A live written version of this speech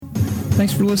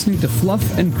Thanks for listening to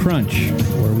Fluff and Crunch,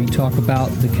 where we talk about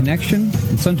the connection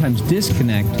and sometimes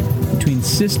disconnect between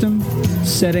system,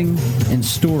 setting, and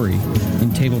story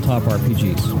in tabletop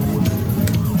RPGs.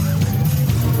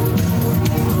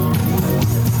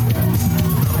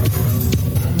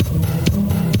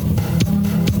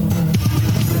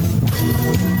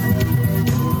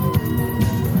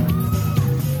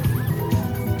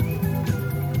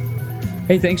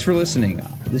 Hey, thanks for listening.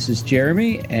 This is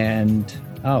Jeremy, and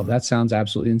that sounds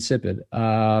absolutely insipid.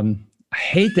 I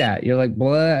hate that. You're like,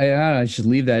 blah, I should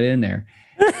leave that in there.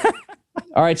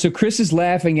 All right, so Chris is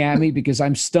laughing at me because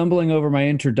I'm stumbling over my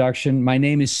introduction. My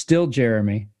name is still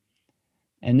Jeremy,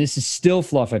 and this is still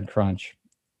Fluff and Crunch,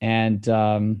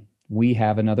 and we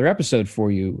have another episode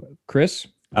for you. Chris?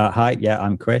 Hi, yeah,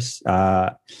 I'm Chris.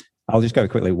 I'll just go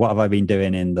quickly. What have I been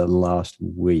doing in the last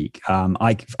week?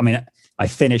 I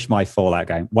finished my Fallout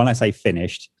game. When I say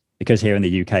finished, because here in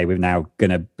the UK, we're now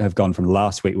going to have gone from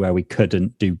last week where we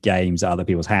couldn't do games at other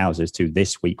people's houses to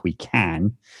this week we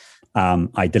can.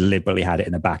 I deliberately had it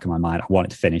in the back of my mind. I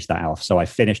wanted to finish that off. So I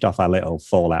finished off our little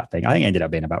Fallout thing. I think it ended up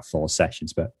being about 4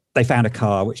 sessions, but they found a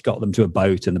car which got them to a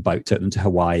boat, and the boat took them to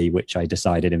Hawaii, which I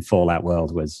decided in Fallout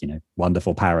World was,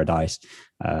 wonderful paradise.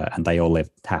 And they all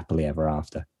lived happily ever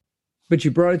after. But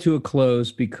you brought it to a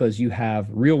close because you have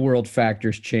real world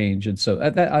factors change. And so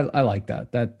I like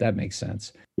that. That makes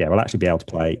sense. Yeah, we'll actually be able to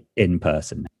play in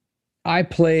person. I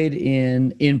played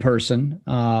in person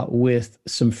with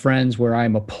some friends where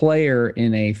I'm a player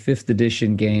in a 5th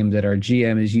edition game that our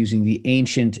GM is using the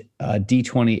ancient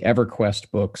D20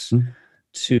 EverQuest books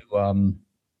to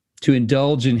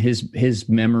indulge in his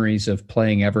memories of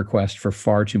playing EverQuest for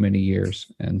far too many years.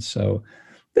 And so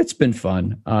it's been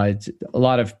fun. It's a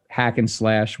lot of hack and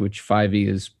slash, which 5e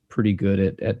is pretty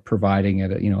good at providing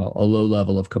at a low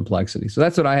level of complexity. So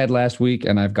that's what I had last week,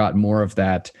 and I've got more of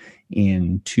that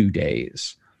in 2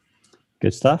 days.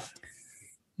 Good stuff.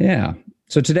 Yeah.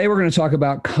 So today we're going to talk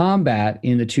about combat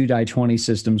in the 2die20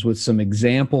 systems with some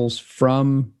examples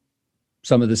from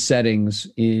some of the settings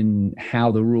in how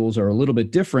the rules are a little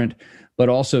bit different, but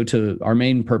also our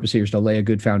main purpose here is to lay a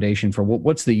good foundation for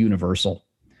what's the universal.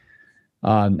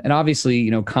 And obviously,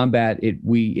 combat,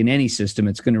 in any system,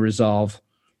 it's going to resolve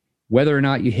whether or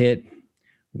not you hit,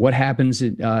 what happens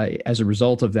as a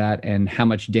result of that, and how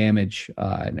much damage,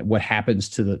 and what happens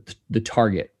to the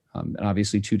target. And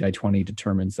obviously, 2die20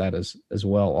 determines that as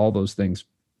well, all those things.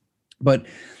 But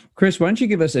Chris, why don't you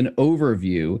give us an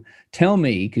overview? Tell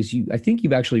me, because I think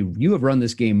you have run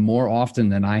this game more often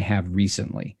than I have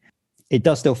recently. It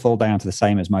does still fall down to the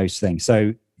same as most things.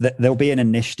 So there'll be an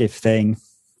initiative thing.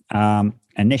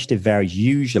 Initiative varies.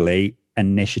 Usually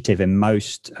initiative in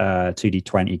most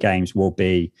 2D20 games will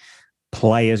be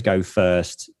players go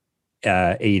first,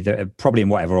 either probably in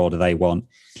whatever order they want,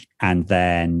 and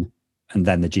then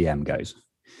the GM goes.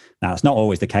 Now, it's not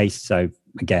always the case. So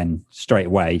again, straight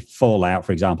away, Fallout,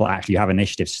 for example, actually you have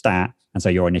initiative stat, and so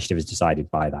your initiative is decided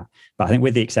by that. But I think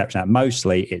with the exception that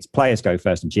mostly it's players go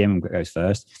first and GM goes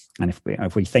first. And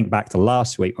if we think back to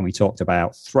last week when we talked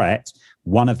about threat,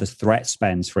 one of the threat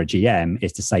spends for a GM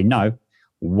is to say, no,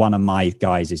 one of my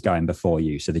guys is going before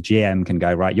you. So the GM can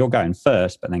go, right, you're going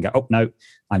first, but then go, oh, no,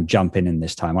 I'm jumping in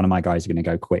this time. One of my guys are going to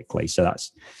go quickly. So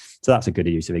that's a good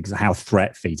use of it, because how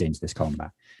threat feeds into this combat.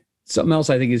 Something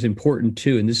else I think is important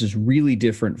too, and this is really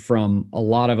different from a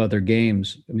lot of other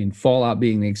games. I mean, Fallout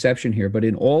being the exception here, but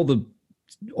in all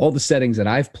the settings that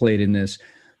I've played in this,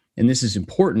 and this is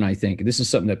important, I think, this is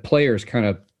something that players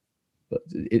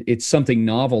it's something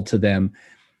novel to them.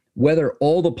 Whether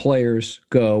all the players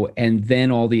go and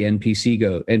then all the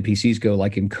NPCs go,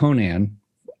 like in Conan,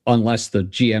 unless the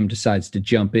GM decides to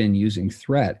jump in using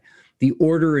threat, the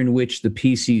order in which the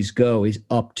PCs go is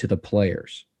up to the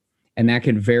players. And that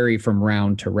can vary from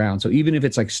round to round. So even if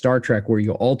it's like Star Trek where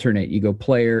you alternate, you go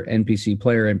player,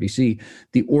 NPC,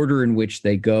 the order in which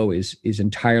they go is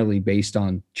entirely based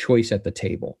on choice at the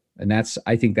table. And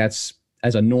I think that's,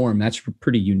 as a norm, that's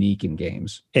pretty unique in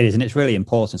games. It is, and it's really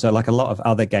important. So like a lot of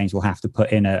other games will have to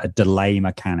put in a delay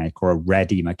mechanic or a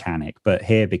ready mechanic. But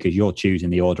here, because you're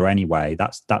choosing the order anyway,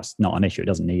 that's not an issue. It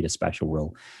doesn't need a special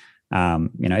rule.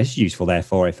 It's useful,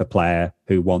 therefore, if a player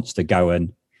who wants to go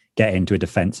and get into a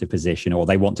defensive position, or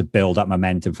they want to build up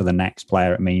momentum for the next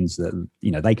player, it means that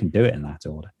they can do it in that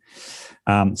order.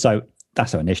 So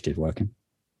that's how initiative working.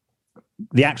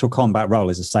 The actual combat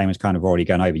role is the same as kind of already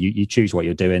gone over. You choose what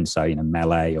you're doing, so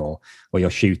melee or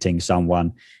you're shooting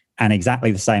someone, and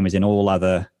exactly the same as in all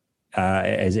other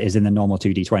as in the normal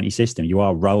 2D20 system. You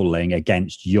are rolling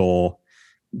against your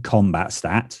combat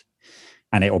stat,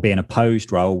 and it will be an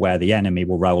opposed roll where the enemy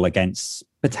will roll against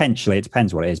Potentially, it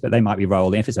depends what it is, but they might be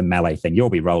rolling. If it's a melee thing, you'll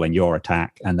be rolling your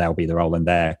attack and they'll be rolling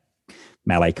their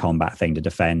melee combat thing to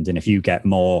defend. And if you get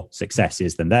more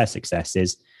successes than their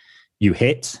successes, you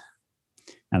hit.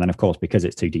 And then, of course, because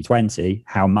it's 2d20,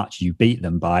 how much you beat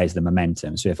them by is the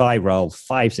momentum. So if I roll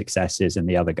 5 successes and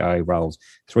the other guy rolls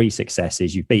 3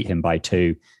 successes, you beat him by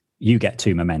 2, you get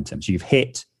 2 momentum. So you've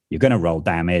hit, you're going to roll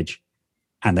damage,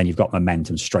 and then you've got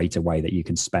momentum straight away that you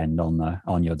can spend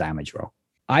on your damage roll.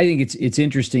 I think it's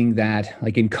interesting that,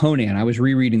 like in Conan, I was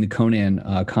rereading the Conan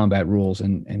combat rules,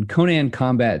 and Conan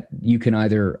combat, you can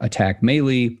either attack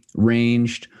melee,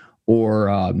 ranged,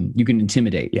 or you can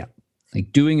intimidate. Yeah.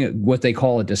 Like doing what they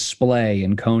call a display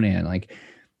in Conan, like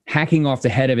hacking off the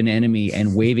head of an enemy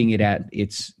and waving it at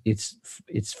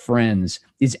its friends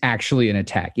is actually an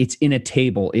attack. It's in a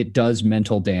table. It does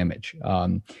mental damage.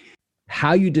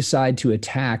 How you decide to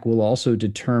attack will also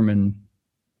determine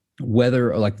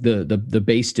whether, like, the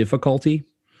base difficulty,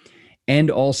 and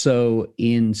also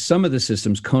in some of the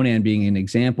systems, Conan being an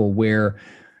example, where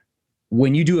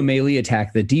when you do a melee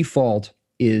attack, the default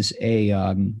is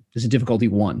a difficulty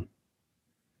 1.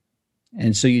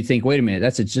 And so you think, wait a minute,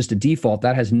 it's just a default.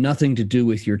 That has nothing to do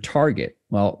with your target.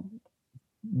 Well,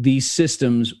 these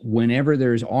systems, whenever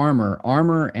there's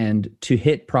armor and to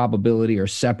hit probability are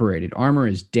separated. Armor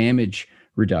is damage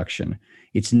reduction.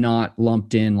 It's not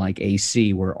lumped in like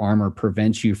AC, where armor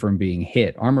prevents you from being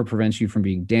hit. Armor prevents you from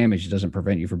being damaged. It doesn't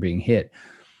prevent you from being hit.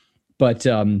 But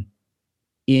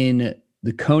in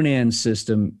the Conan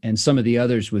system and some of the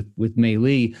others with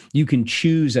melee, you can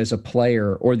choose as a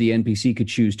player, or the NPC could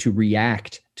choose to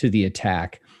react to the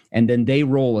attack. And then they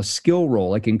roll a skill roll.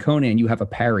 Like in Conan, you have a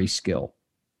parry skill.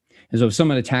 And so if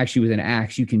someone attacks you with an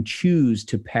axe, you can choose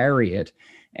to parry it.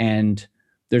 And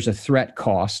there's a threat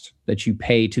cost that you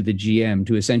pay to the GM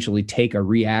to essentially take a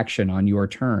reaction on your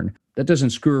turn. That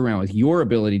doesn't screw around with your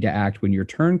ability to act when your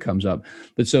turn comes up.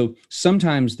 But so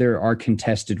sometimes there are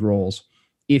contested rolls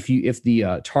if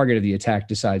the target of the attack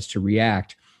decides to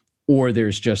react, or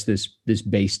there's just this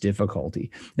base difficulty.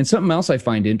 And something else I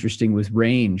find interesting with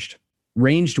ranged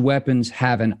weapons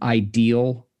have an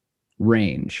ideal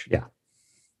range. Yeah.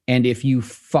 And if you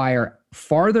fire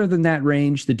farther than that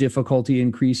range, the difficulty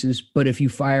increases. But if you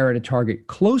fire at a target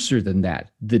closer than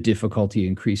that, the difficulty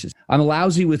increases. I'm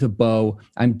lousy with a bow.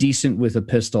 I'm decent with a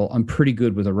pistol. I'm pretty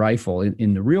good with a rifle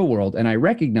in the real world. And I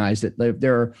recognize that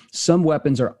there are some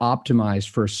weapons are optimized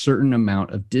for a certain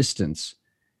amount of distance.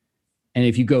 And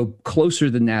if you go closer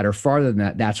than that or farther than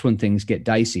that, that's when things get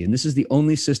dicey. And this is the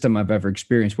only system I've ever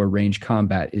experienced where range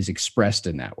combat is expressed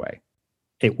in that way.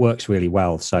 It works really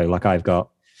well. So like I've got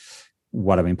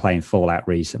what I've been playing Fallout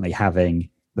recently, having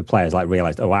the players like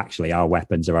realized, oh, actually our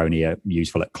weapons are only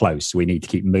useful at close. So we need to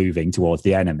keep moving towards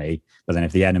the enemy. But then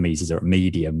if the enemies are at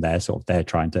medium, they're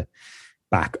trying to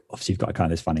back. Obviously you've got a kind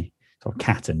of this funny sort of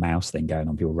cat and mouse thing going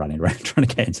on, people running around trying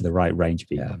to get into the right range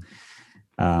people.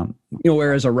 Yeah.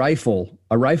 Whereas a rifle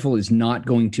is not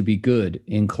going to be good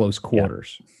in close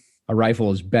quarters. Yeah. A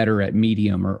rifle is better at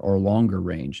medium or longer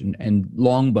range and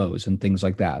longbows and things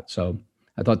like that. So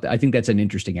I think that's an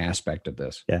interesting aspect of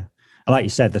this. Yeah. And like you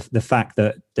said, the fact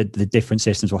that the different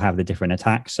systems will have the different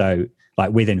attacks. So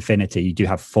like with Infinity, you do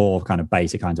have 4 kind of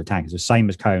basic kinds of attacks. The same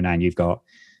as Conan, you've got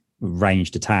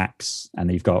ranged attacks, and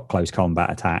then you've got close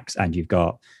combat attacks, and you've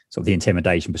got sort of the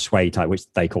intimidation persuade type,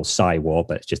 which they call Psy-War,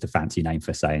 but it's just a fancy name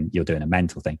for saying you're doing a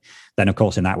mental thing. Then, of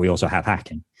course, in that, we also have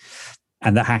hacking.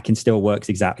 And the hacking still works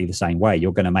exactly the same way.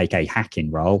 You're going to make a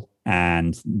hacking roll,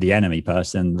 and the enemy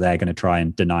person, they're going to try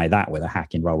and deny that with a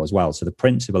hacking roll as well. So the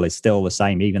principle is still the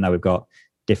same, even though we've got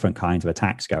different kinds of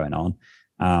attacks going on.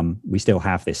 We still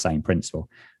have this same principle.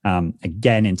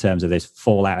 Again, in terms of this,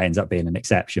 Fallout ends up being an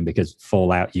exception because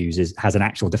Fallout has an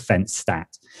actual defense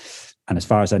stat. And as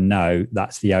far as I know,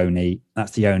 that's the only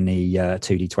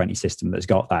 2d20 system that's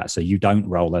got that. So you don't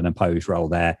roll an opposed roll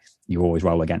there. You always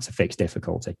roll against a fixed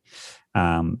difficulty.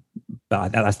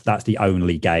 But that's the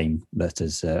only game that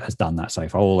has done that so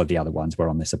far. All of the other ones were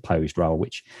on this opposed roll,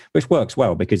 which works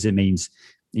well because it means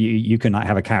you can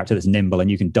have a character that's nimble and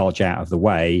you can dodge out of the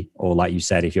way. Or like you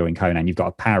said, if you're in Conan, you've got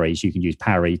a parry, so you can use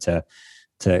parry to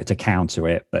counter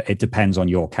it. But it depends on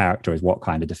your character as what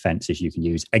kind of defenses you can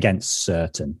use against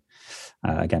certain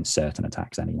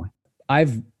attacks anyway.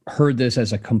 I've heard this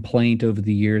as a complaint over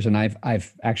the years, and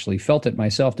I've actually felt it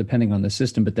myself, depending on the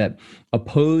system, but that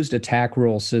opposed attack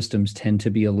roll systems tend to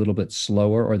be a little bit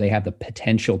slower, or they have the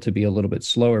potential to be a little bit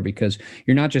slower, because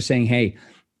you're not just saying, hey,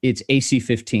 it's AC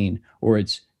 15 or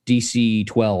it's DC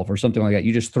 12 or something like that.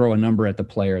 You just throw a number at the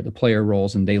player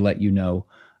rolls, and they let you know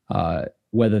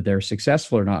whether they're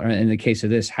successful or not. In the case of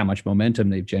this, how much momentum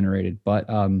they've generated. But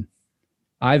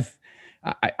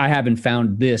I haven't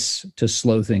found this to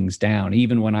slow things down.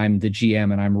 Even when I'm the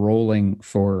GM and I'm rolling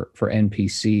for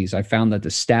NPCs, I found that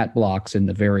the stat blocks in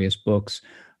the various books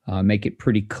make it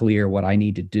pretty clear what I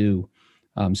need to do.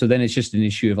 So then it's just an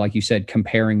issue of, like you said,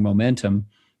 comparing momentum.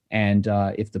 And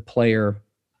if the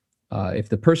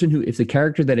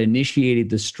character that initiated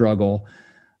the struggle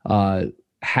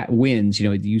wins,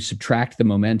 you subtract the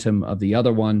momentum of the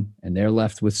other one, and they're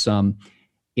left with some.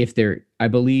 I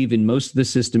believe in most of the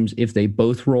systems, if they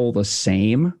both roll the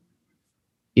same,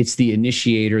 it's the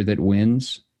initiator that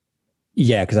wins.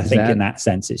 Yeah, because I think in that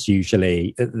sense, it's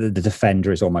usually the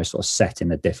defender is almost sort of setting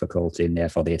the difficulty, and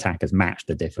therefore the attackers match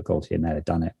the difficulty, and they've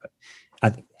done it.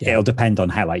 But it'll depend on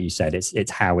how, like you said,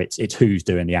 it's who's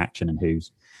doing the action and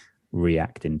who's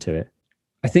reacting to it.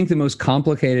 I think the most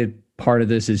complicated part of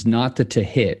this is not the to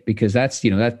hit, because that's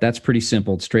pretty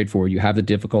simple. It's straightforward. You have the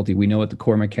difficulty. We know what the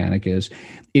core mechanic is.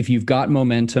 If you've got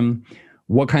momentum,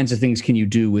 what kinds of things can you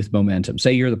do with momentum?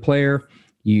 Say you're the player,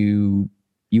 you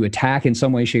attack in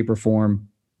some way, shape, or form.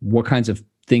 What kinds of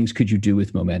things could you do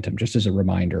with momentum, just as a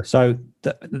reminder? So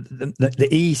the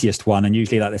easiest one, and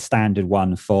usually like the standard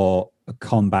one for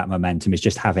combat momentum, is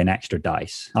just having extra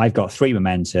dice. I've got 3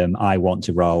 momentum. I want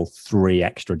to roll 3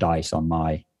 extra dice on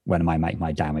when I make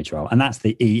my damage roll. And that's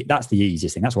the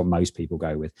easiest thing. That's what most people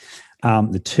go with.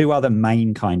 The 2 other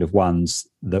main kind of ones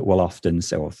that will often,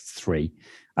 or 3,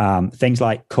 things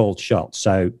like called shots.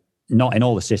 So not in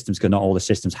all the systems, because not all the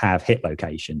systems have hit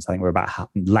locations. I think we're about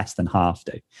less than half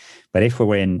do. But if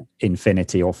we're in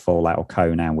Infinity or Fallout or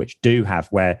Conan, which do have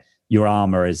where your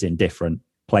armor is in different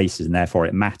places and therefore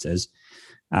it matters,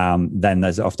 then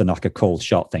there's often like a called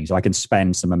shot thing. So I can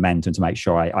spend some momentum to make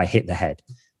sure I hit the head,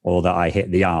 or that I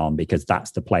hit the arm, because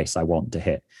that's the place I want to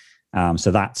hit.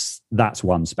 So that's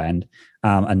one spend.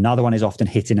 Another one is often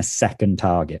hitting a second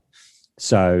target.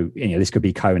 So, this could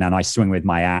be Conan. I swing with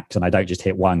my axe and I don't just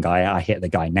hit one guy, I hit the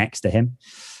guy next to him.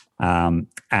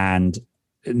 And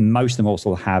most of them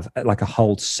also have like a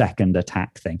whole second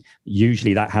attack thing.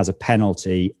 Usually that has a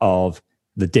penalty of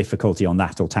the difficulty on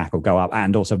that attack will go up.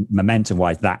 And also momentum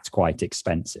wise, that's quite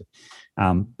expensive.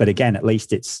 But again, at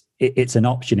least it's an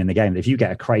option in the game. If you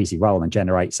get a crazy roll and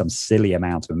generate some silly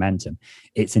amount of momentum,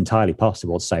 it's entirely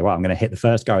possible to say, well, I'm going to hit the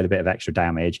first guy with a bit of extra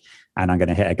damage, and I'm going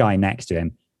to hit a guy next to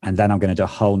him, and then I'm going to do a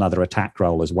whole nother attack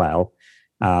roll as well.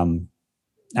 And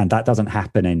that doesn't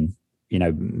happen in,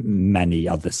 many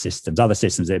other systems. Other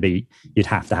systems, you'd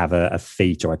have to have a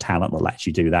feat or a talent that lets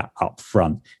you do that up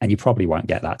front. And you probably won't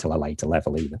get that till a later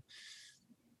level either.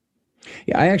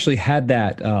 Yeah, I actually had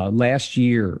that last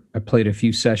year. I played a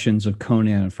few sessions of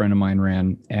Conan, a friend of mine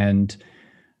ran, and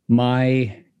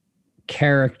my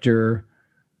character,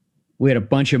 we had a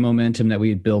bunch of momentum that we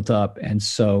had built up. And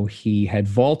so he had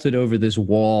vaulted over this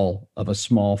wall of a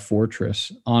small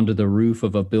fortress onto the roof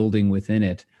of a building within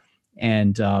it.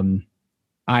 And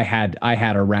I had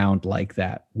a round like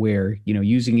that where,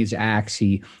 using his axe,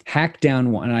 he hacked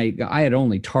down one. And I had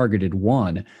only targeted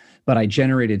one, but I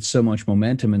generated so much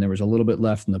momentum and there was a little bit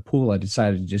left in the pool. I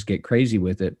decided to just get crazy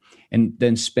with it, and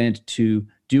then spent to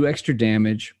do extra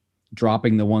damage,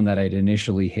 dropping the one that I'd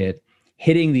initially hit,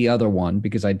 hitting the other one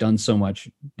because I'd done so much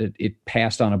that it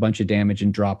passed on a bunch of damage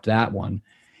and dropped that one.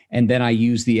 And then I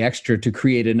used the extra to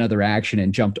create another action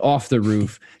and jumped off the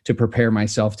roof to prepare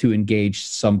myself to engage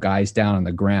some guys down on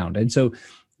the ground. And so,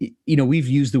 we've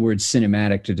used the word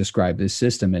cinematic to describe this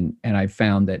system. And I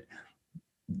found that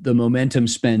the momentum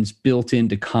spends built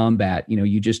into combat,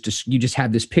 you just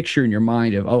have this picture in your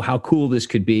mind of, oh, how cool this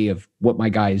could be of what my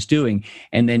guy is doing.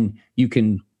 And then you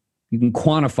can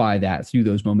quantify that through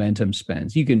those momentum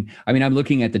spends. I'm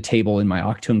looking at the table in my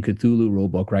Achtung Cthulhu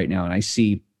rulebook right now, and I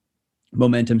see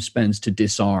momentum spends to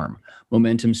disarm,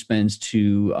 momentum spends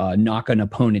to knock an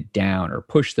opponent down or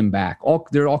push them back.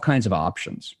 There are all kinds of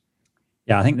options.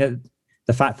 Yeah, I think that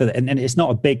the fact that, and it's not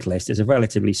a big list, it's a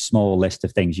relatively small list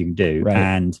of things you can do.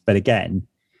 Right. But again,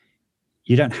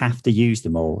 you don't have to use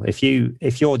them all. If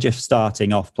you're just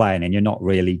starting off playing and you're not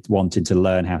really wanting to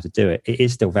learn how to do it, it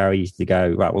is still very easy to go,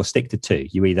 right, we'll stick to 2.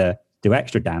 You either do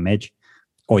extra damage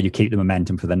or you keep the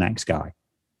momentum for the next guy.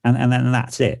 And then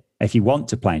that's it. If you want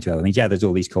to play into other things, there's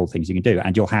all these cool things you can do.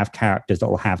 And you'll have characters that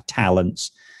will have talents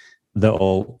that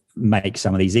will make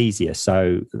some of these easier.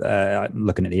 So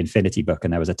looking at the Infinity book,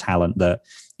 and there was a talent that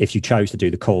if you chose to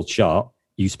do the called shot,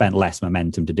 you spent less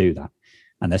momentum to do that.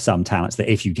 And there's some talents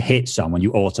that if you hit someone,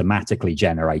 you automatically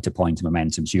generate a point of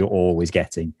momentum. So you're always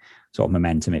getting sort of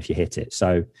momentum if you hit it.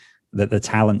 So the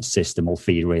talent system will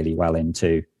feed really well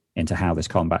into how this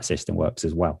combat system works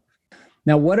as well.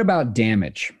 Now, what about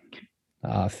damage?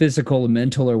 Physical,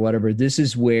 mental, or whatever? This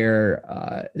is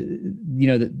where,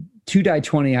 2 die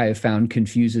 20, I have found,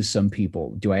 confuses some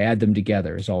people. Do I add them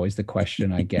together is always the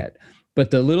question I get.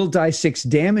 But the little die 6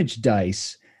 damage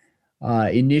dice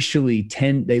initially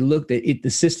the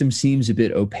system seems a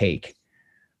bit opaque.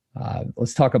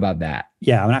 Let's talk about that.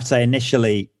 Yeah, I'm gonna have to say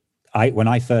initially, when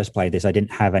I first played this, I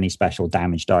didn't have any special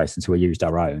damage dice until we used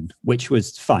our own, which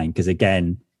was fine because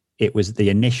again, it was the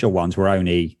initial ones were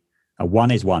only a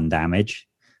 1 is 1 damage,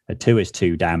 a 2 is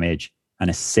 2 damage, and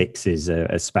a 6 is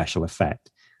a special effect.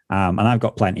 And I've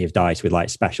got plenty of dice with like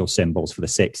special symbols for the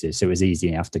 6s, so it was easy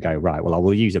enough to go, right, well, I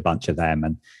will use a bunch of them,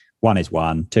 and 1 is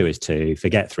 1, 2 is 2,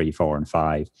 forget 3, 4, and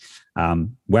 5.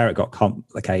 Where it got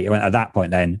complicated, at that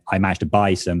point then, I managed to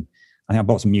buy some, I think I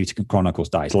bought some Mutant Chronicles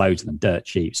dice, loads of them, dirt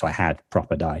cheap, so I had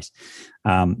proper dice.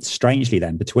 Strangely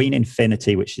then, between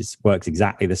Infinity, which works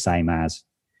exactly the same as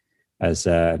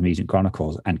Mutant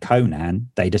Chronicles, and Conan,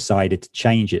 they decided to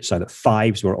change it so that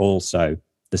 5s were also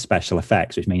the special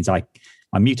effects, which means my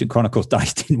Mutant Chronicles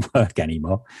dice didn't work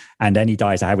anymore, and any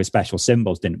dice I had with special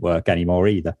symbols didn't work anymore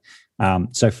either.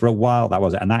 So for a while, that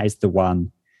was it. And that is the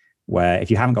one where if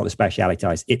you haven't got the speciality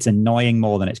dice, it's annoying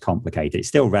more than it's complicated. It's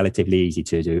still relatively easy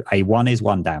to do. A 1 is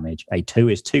 1 damage, a 2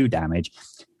 is 2 damage,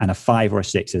 and a 5 or a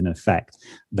 6 is an effect.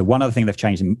 The one other thing they've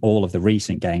changed in all of the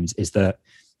recent games is that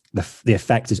the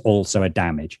effect is also a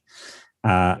damage.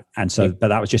 But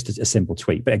that was just a simple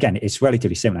tweak. But again, it's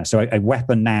relatively similar. So a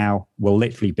weapon now will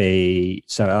literally be,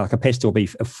 so like a pistol will be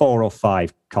a 4 or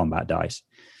 5 combat dice.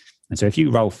 And so if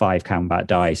you roll 5 combat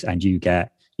dice and you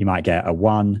might get a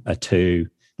 1, a 2,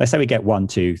 let's say we get 1,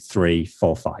 2, 3,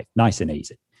 4, 5, nice and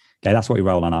easy. Okay, that's what we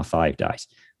roll on our 5 dice.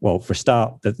 Well, for a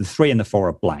start, the 3 and the 4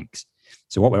 are blanks.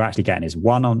 So what we're actually getting is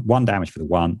 1 damage for the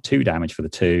 1, 2 damage for the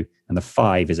 2, and the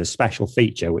 5 is a special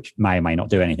feature which may or may not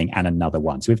do anything, and another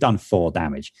 1. So we've done 4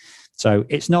 damage. So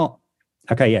it's not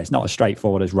it's not as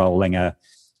straightforward as rolling a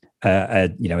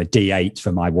D8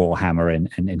 for my Warhammer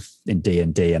in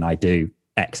D&D, and I do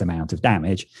X amount of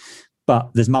damage.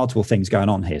 But there's multiple things going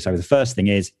on here. So the first thing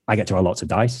is I get to roll lots of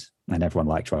dice, and everyone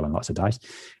likes rolling lots of dice.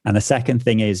 And the second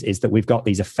thing is that we've got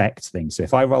these effect things. So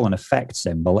if I roll an effect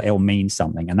symbol, it'll mean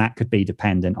something, and that could be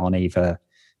dependent on either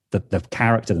the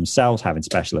character themselves having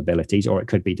special abilities, or it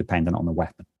could be dependent on the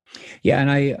weapon. Yeah, and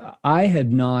I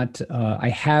had not. I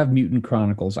have Mutant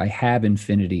Chronicles. I have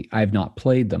Infinity. I have not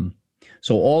played them.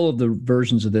 So all of the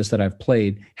versions of this that I've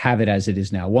played have it as it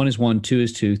is now. 1 is 1, 2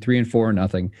 is 2, 3 and 4 are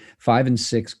nothing. 5 and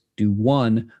 6 do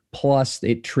 1, plus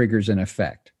it triggers an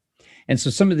effect. And so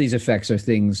some of these effects are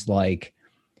things like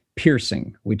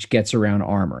piercing, which gets around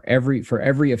armor. For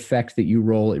every effect that you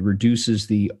roll, it reduces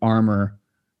the armor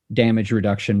damage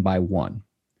reduction by 1.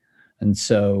 And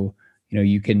so,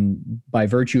 you can, by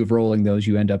virtue of rolling those,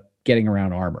 you end up getting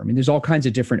around armor. I mean, there's all kinds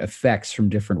of different effects from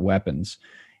different weapons,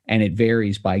 and it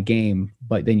varies by game,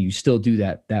 but then you still do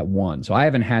that 1. So I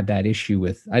haven't had that issue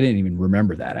I didn't even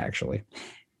remember that, actually.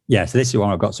 Yeah, so this is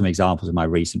one I've got some examples of my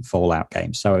recent Fallout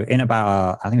games. So in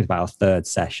I think it was about our 3rd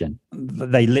session,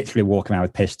 they literally walk around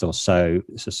with pistols. So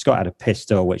Scott had a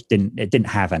pistol which didn't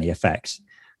have any effects.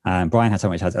 Brian had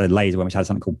something which has a laser one which had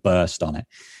something called burst on it.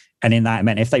 And in that, it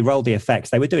meant if they rolled the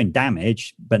effects, they were doing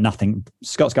damage, but nothing.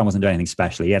 Scott's gun wasn't doing anything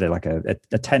special. He had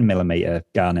a 10 millimeter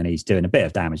gun, and he's doing a bit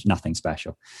of damage, nothing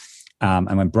special.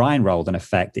 And when Brian rolled an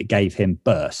effect, it gave him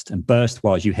burst. And burst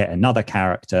was you hit another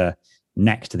character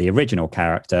next to the original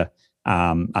character,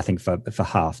 I think for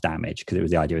half damage, because it was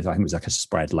the idea. I think it was like a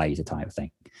spread laser type of thing.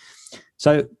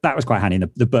 So that was quite handy.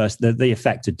 The burst, the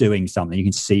effect of doing something, you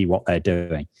can see what they're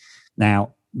doing.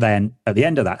 Now, then at the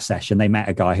end of that session, they met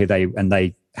a guy who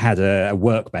they had a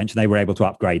workbench, and they were able to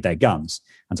upgrade their guns.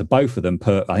 And so both of them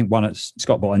I think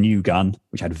Scott bought a new gun,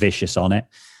 which had Vicious on it.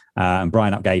 And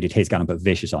Brian upgraded his gun and put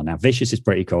Vicious on. Now, Vicious is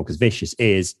pretty cool because Vicious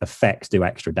is effects do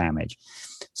extra damage.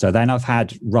 So then I've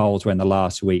had rolls where in the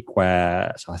last week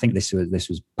so I think this was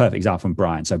a perfect example from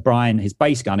Brian. So Brian, his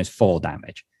base gun is 4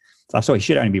 damage. So I thought he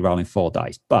should only be rolling 4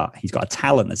 dice, but he's got a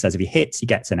talent that says if he hits, he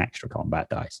gets an extra combat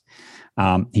dice.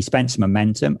 He spent some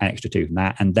momentum, an extra 2 from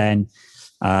that. And then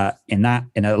in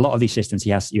a lot of these systems,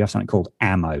 you have something called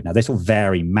ammo. Now, this will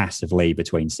vary massively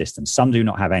between systems. Some do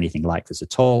not have anything like this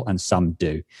at all, and some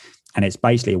do. And it's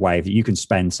basically a way that you can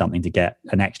spend something to get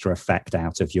an extra effect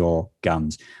out of your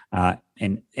guns.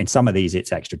 In some of these,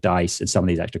 it's extra dice, and some of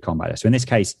these extra combat dice. So in this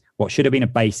case, what should have been a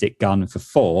basic gun for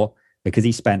 4, because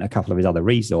he spent a couple of his other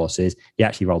resources, he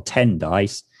actually rolled 10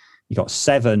 dice. He got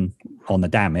 7 on the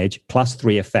damage, plus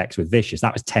 3 effects with Vicious.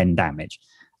 That was 10 damage.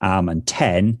 And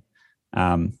 10,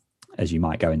 as you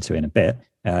might go into in a bit,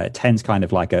 10's kind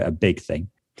of like a big thing.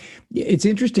 It's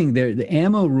interesting. The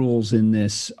ammo rules in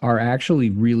this are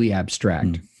actually really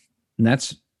abstract. And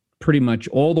that's pretty much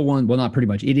all the one. Well, not pretty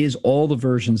much. It is all the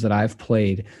versions that I've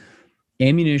played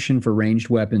ammunition for ranged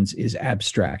weapons is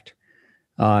abstract.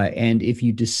 And if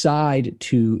you decide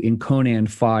to, in Conan,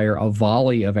 fire a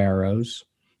volley of arrows,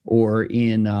 or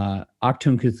in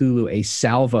Achtung Cthulhu, a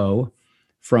salvo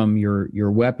from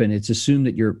your weapon, it's assumed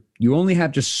that you only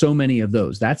have just so many of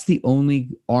those. That's the only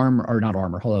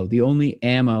the only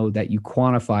ammo that you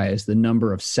quantify as the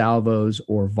number of salvos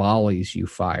or volleys you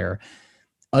fire.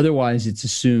 Otherwise, it's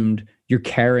assumed you're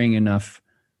carrying enough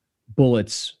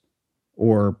bullets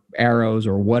or arrows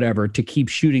or whatever to keep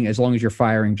shooting as long as you're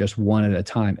firing just one at a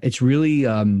time. It's really,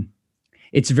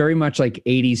 it's very much like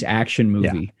 80s action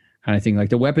movie kind of thing. Like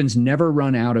the weapons never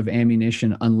run out of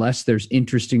ammunition unless there's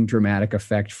interesting dramatic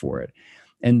effect for it.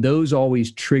 And those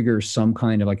always trigger some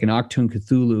kind of, like in Achtung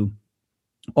Cthulhu,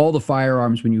 all the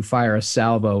firearms, when you fire a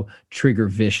salvo, trigger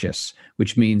vicious,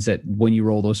 which means that when you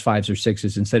roll those 5s or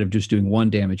 6s, instead of just doing 1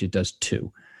 damage, it does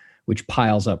 2, which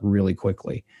piles up really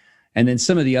quickly. And then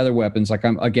some of the other weapons, like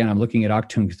I'm looking at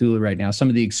Achtung Cthulhu right now. Some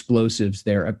of the explosives,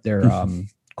 their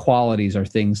qualities are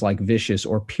things like vicious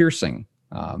or piercing.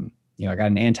 I got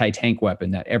an anti-tank weapon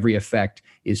that every effect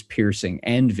is piercing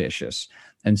and vicious.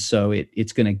 And so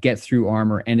it's going to get through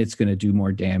armor and it's going to do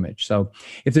more damage. So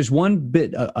if there's one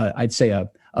bit, I'd say a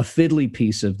fiddly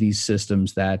piece of these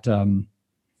systems that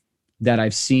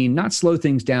I've seen not slow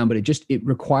things down, but it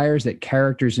requires that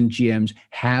characters and GMs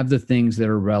have the things that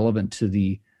are relevant to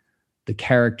the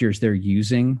characters they're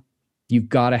using. You've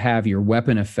got to have your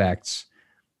weapon effects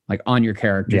like on your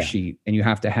character sheet, and you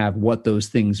have to have what those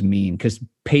things mean, because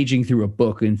paging through a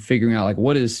book and figuring out like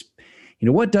what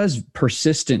does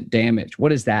persistent damage, what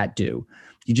does that do?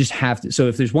 You just have to. So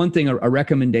if there's one thing, a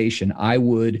recommendation, I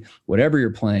would, whatever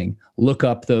you're playing, look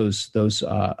up those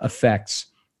effects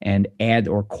and add,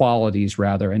 or qualities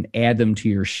rather, and add them to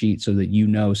your sheet so that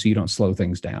so you don't slow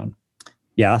things down.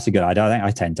 Yeah, that's a good idea. I think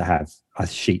I tend to have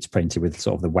sheets printed with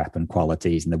sort of the weapon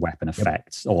qualities and the weapon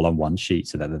effects all on one sheet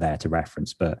so that they're there to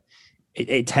reference. But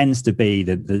it tends to be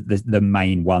the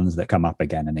main ones that come up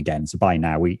again and again. So by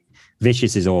now,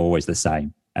 vicious is always the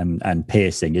same, and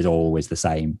piercing is always the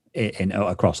same in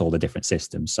across all the different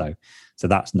systems. So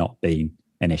that's not been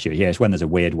an issue. Yeah, it's when there's a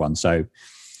weird one. So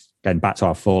going back to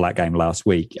our Fallout game last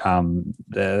week,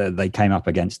 they came up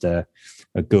against a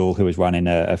ghoul who was running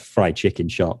a fried chicken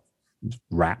shop.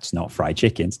 Rats, not fried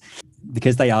chickens,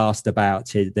 because they asked about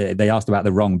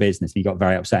the wrong business, and he got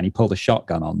very upset and he pulled a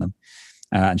shotgun on them.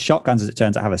 And shotguns, as it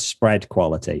turns out, have a spread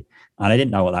quality, and I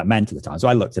didn't know what that meant at the time, so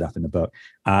I looked it up in the book.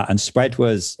 And spread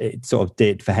it sort of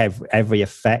did for every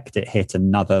effect, it hit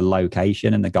another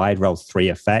location, and the guy rolled 3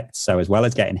 effects. So as well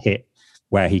as getting hit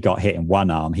where he got hit in one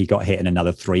arm, he got hit in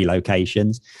another 3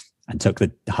 locations and took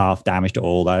the half damage to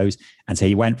all those. And so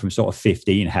he went from sort of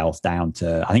 15 health down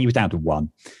to, I think he was down to 1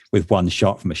 with 1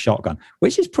 shot from a shotgun,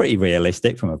 which is pretty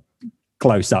realistic from a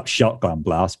close-up shotgun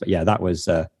blast. But yeah, that was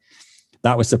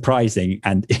surprising,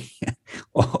 and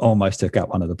almost took out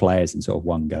one of the players in sort of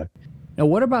one go. Now,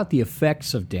 what about the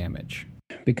effects of damage?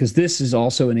 Because this is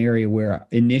also an area where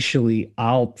initially,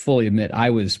 I'll fully admit,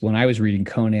 when I was reading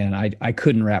Conan, I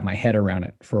couldn't wrap my head around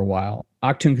it for a while.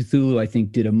 Achtung Cthulhu, I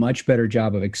think, did a much better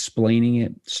job of explaining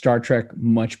it. Star Trek,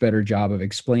 much better job of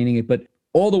explaining it. But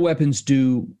all the weapons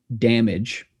do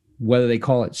damage, whether they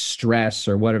call it stress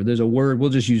or whatever. There's a word,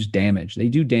 we'll just use damage. They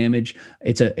do damage.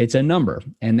 It's a number.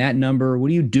 And that number, what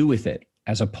do you do with it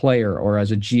as a player or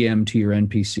as a GM to your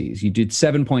NPCs? You did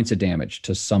 7 points of damage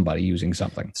to somebody using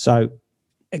something. So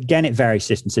again, it varies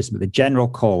system to system, but the general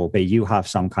call will be you have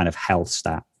some kind of health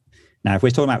stat. Now, if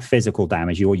we're talking about physical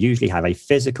damage, you will usually have a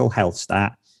physical health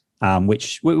stat,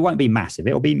 which won't be massive.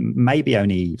 It'll be maybe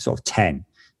only sort of 10.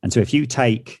 And so if you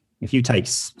take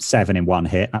 7 in one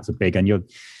hit, that's a big, and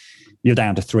you're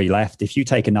down to 3 left. If you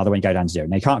take another one, you go down to 0.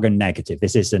 Now, you can't go negative.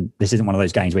 This isn't one of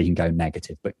those games where you can go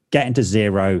negative, but getting to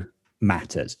 0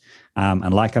 matters.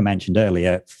 And like I mentioned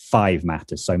earlier, 5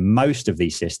 matters. So most of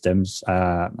these systems,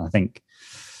 I think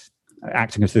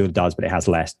Achtung Cthulhu does, but it has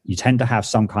less. You tend to have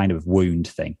some kind of wound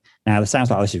thing. Now, it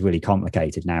sounds like this is really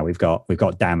complicated. Now we've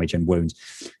got damage and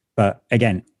wounds, but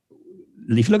again,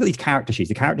 if you look at these character sheets,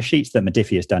 the character sheets that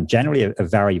Modiphius has done generally are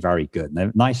very, very good. And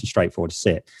they're nice and straightforward to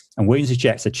sit. And wounds is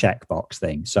just a checkbox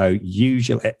thing. So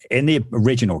usually in the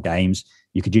original games,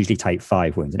 you could usually take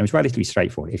 5 wounds, and it was relatively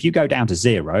straightforward. If you go down to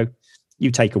 0, you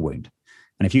take a wound,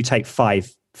 and if you take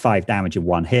 5 damage in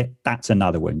one hit, that's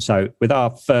another wound. So with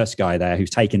our first guy there who's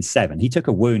taken 7, he took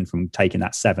a wound from taking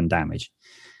that 7 damage.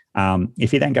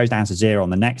 If he then goes down to 0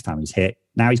 on the next time he's hit,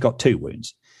 now he's got 2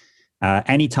 wounds.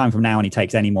 Any time from now on he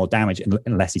takes any more damage,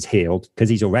 unless he's healed, because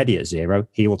he's already at 0,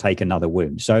 he will take another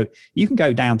wound. So you can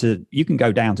go down to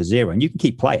 0 and you can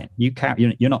keep playing.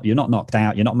 You're not knocked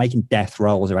out. You're not making death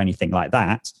rolls or anything like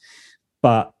that.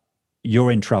 But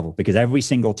you're in trouble, because every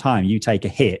single time you take a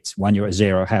hit when you're at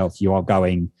 0 health, you are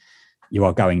going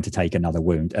to take another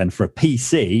wound. And for a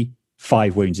PC,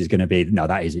 5 wounds is going to be, no,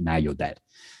 that is it. Now you're dead.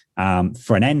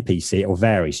 For an NPC, it will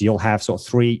vary. So you'll have sort of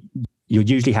 3. You'll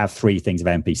usually have 3 things of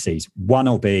NPCs. One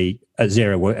will be at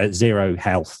zero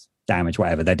health, damage,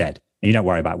 whatever, they're dead. And you don't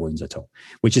worry about wounds at all,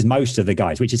 which is most of the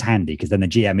guys, which is handy, because then the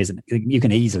GM you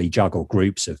can easily juggle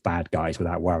groups of bad guys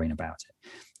without worrying about it.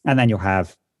 And then you'll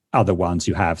have other ones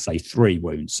who have, say, 3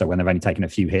 wounds. So when they've only taken a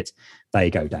few hits,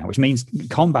 they go down, which means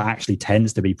combat actually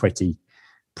tends to be pretty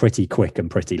quick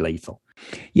and pretty lethal.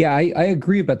 Yeah, I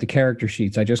agree about the character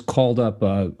sheets. I just called up,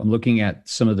 I'm looking at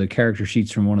some of the character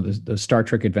sheets from one of the Star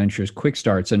Trek Adventures quick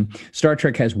starts, and Star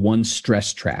Trek has 1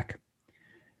 stress track.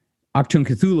 Achtung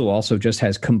Cthulhu also just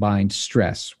has combined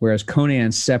stress, whereas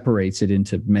Conan separates it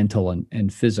into mental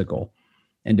and physical.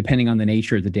 And depending on the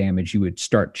nature of the damage, you would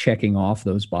start checking off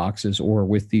those boxes, or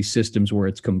with these systems where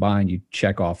it's combined, you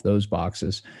check off those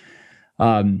boxes.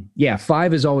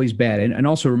 5 is always bad. And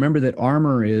also remember that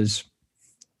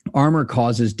armor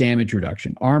causes damage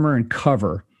reduction. Armor and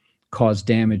cover cause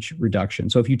damage reduction.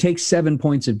 So if you take 7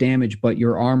 points of damage, but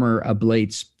your armor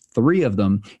ablates 3 of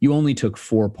them, you only took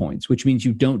 4 points, which means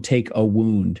you don't take a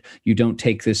wound. You don't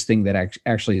take this thing that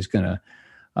actually is going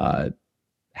to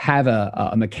have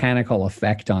a mechanical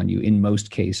effect on you in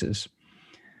most cases.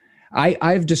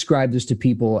 I've described this to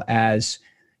people as,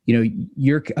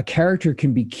 a character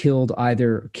can be killed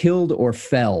or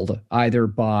felled either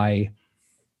by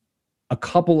a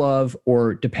couple of,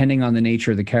 or depending on the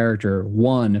nature of the character,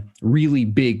 1 really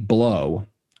big blow,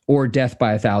 or death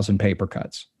by 1,000 paper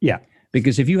cuts. Yeah.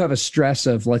 Because if you have a stress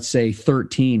of, let's say,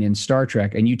 13 in Star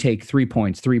Trek, and you take 3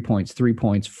 points, 3 points, 3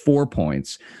 points, 4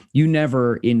 points, you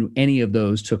never in any of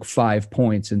those took 5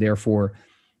 points and therefore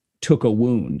took a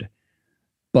wound.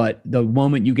 But the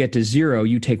moment you get to 0,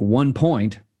 you take 1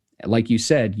 point, like you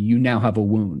said, you now have a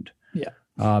wound. Yeah.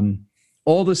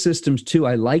 All the systems, too,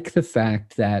 I like the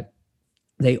fact that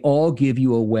they all give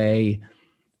you a way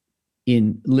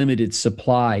in limited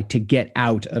supply to get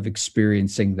out of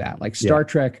experiencing that. Like Star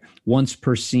Trek, once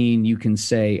per scene, you can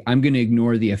say, I'm going to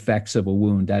ignore the effects of a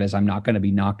wound. That is, I'm not going to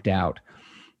be knocked out.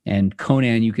 And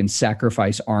Conan, you can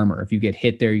sacrifice armor. If you get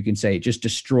hit there, you can say, it just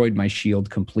destroyed my shield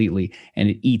completely, and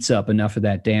it eats up enough of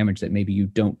that damage that maybe you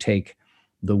don't take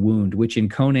the wound, which in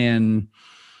Conan,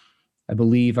 I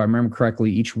believe, I remember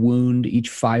correctly, each wound, each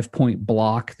 5-point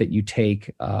block that you take,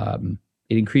 it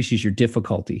increases your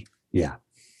difficulty. Yeah.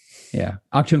 Yeah.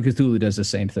 Achtung Cthulhu does the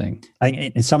same thing. I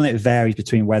think it's something that varies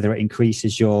between whether it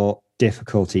increases your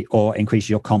difficulty or increases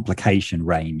your complication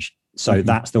range. So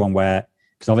that's the one where,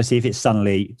 because obviously if it's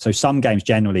suddenly, so some games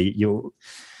generally,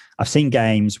 I've seen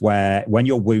games where when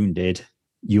you're wounded,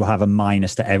 you have a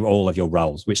minus to all of your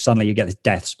rolls, which suddenly you get this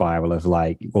death spiral of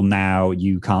like, well, now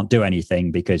you can't do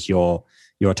anything because your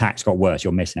attacks got worse,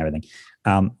 you're missing everything.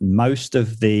 Most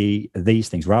of these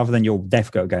things, rather than your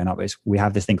difficulty going up, we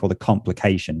have this thing called the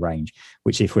complication range,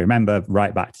 which, if we remember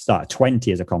right back to start,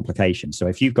 20 is a complication. So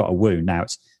if you've got a wound, now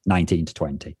it's 19 to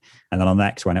 20. And then on the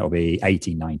next one, it'll be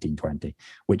 18, 19, 20,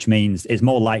 which means it's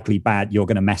more likely you're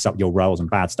going to mess up your rolls and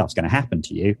bad stuff's going to happen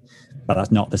to you. But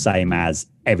that's not the same as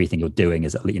everything you're doing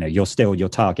is, your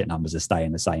target numbers are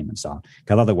staying the same and so on.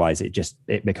 Because otherwise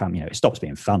it stops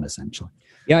being fun, essentially.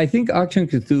 Yeah, I think Achtung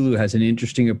Cthulhu has an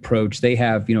interesting approach. They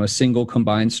have, a single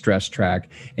combined stress track,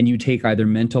 and you take either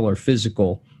mental or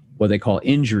physical, what they call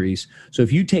injuries. So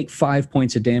if you take 5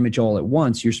 points of damage all at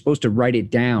once, you're supposed to write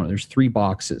it down. There's 3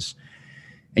 boxes.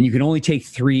 And you can only take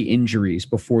 3 injuries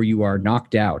before you are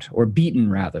knocked out, or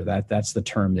beaten, rather. That's the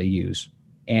term they use.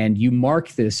 And you mark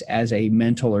this as a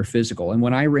mental or physical. And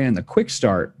when I ran the quick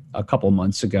start a couple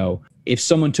months ago, if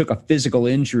someone took a physical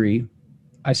injury,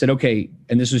 I said, okay,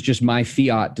 and this was just my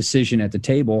fiat decision at the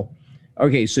table.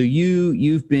 Okay, so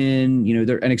you've been,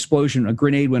 an explosion, a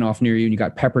grenade went off near you and you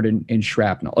got peppered in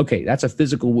shrapnel. Okay, that's a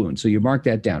physical wound. So you mark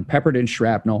that down. Peppered in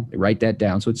shrapnel, they write that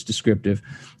down so it's descriptive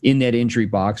in that injury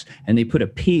box, and they put a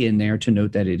P in there to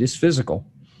note that it is physical.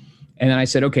 And then I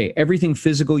said, okay, everything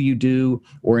physical you do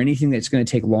or anything that's going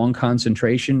to take long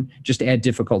concentration, just add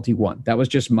difficulty 1. That was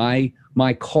just my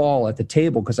call at the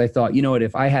table, because I thought,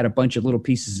 if I had a bunch of little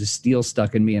pieces of steel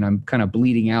stuck in me and I'm kind of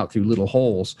bleeding out through little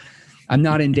holes, I'm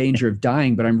not in danger of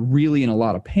dying, but I'm really in a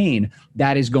lot of pain.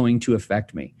 That is going to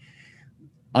affect me.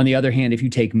 On the other hand, if you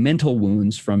take mental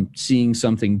wounds from seeing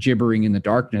something gibbering in the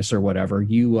darkness or whatever,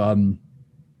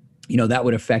 that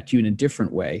would affect you in a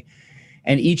different way.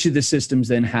 And each of the systems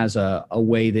then has a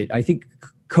way that I think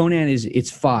Conan it's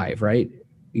 5, right?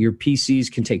 Your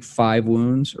PCs can take 5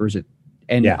 wounds, or is it?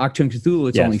 And Achtung Cthulhu,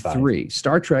 it's only 5. 3.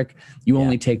 Star Trek, you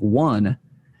only take 1,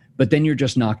 but then you're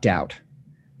just knocked out.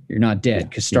 You're not dead,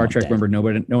 because Star Trek, remember, no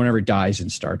one ever dies in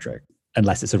Star Trek.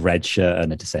 Unless it's a red shirt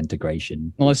and a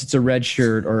disintegration. Unless it's a red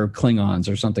shirt or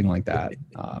Klingons or something like that.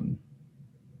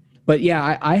 But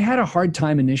yeah, I had a hard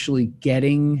time initially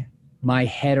getting my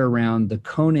head around the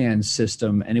Conan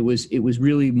system, and it was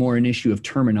really more an issue of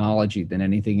terminology than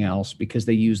anything else, because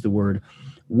they use the word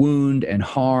wound and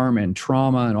harm and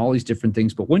trauma and all these different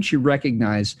things. But once you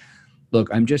recognize, look,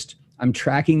 I'm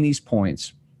tracking these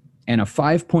points, and a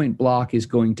 5-point block is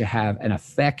going to have an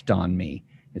effect on me.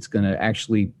 It's going to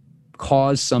actually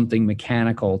cause something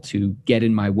mechanical to get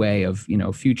in my way of,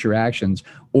 future actions,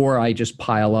 or I just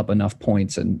pile up enough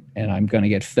points and I'm going to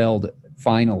get felled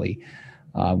finally.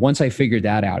 Once I figured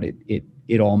that out,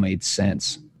 it all made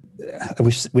sense.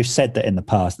 We've said that in the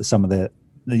past, that some of the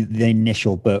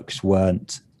initial books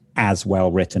weren't as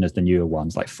well written as the newer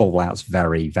ones. Like Fallout's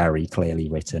very, very clearly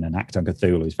written, and Achtung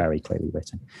Cthulhu is very clearly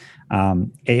written.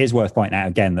 It is worth pointing out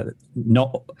again that,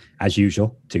 not as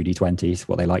usual, 2D20s,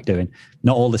 what they like doing,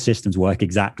 not all the systems work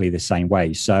exactly the same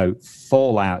way. So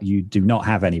Fallout, you do not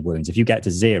have any wounds. If you get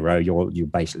to 0, you're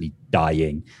basically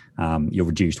dying. You're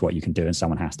reduced to what you can do, and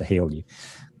someone has to heal you.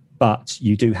 But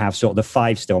you do have sort of the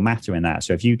 5 still matter in that.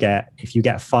 So if you get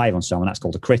a 5 on someone, that's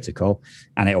called a critical,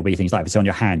 and it'll be things like, if it's on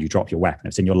your hand, you drop your weapon. If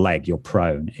it's in your leg, you're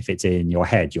prone. If it's in your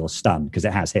head, you're stunned, because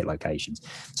it has hit locations.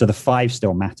 So the 5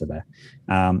 still matter there.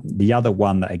 The other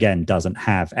one that, again, doesn't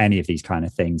have any of these kind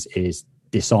of things is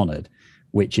Dishonored,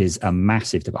 which is a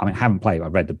massive, I haven't played,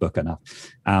 I've read the book enough,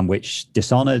 which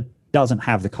Dishonored doesn't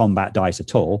have the combat dice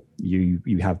at all.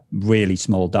 You have really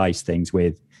small dice things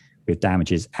with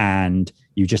damages, and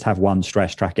you just have one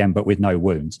stress track end, but with no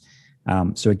wounds.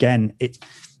 So again,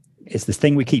 it's this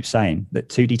thing we keep saying, that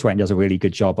 2D20 does a really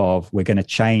good job of, we're going to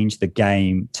change the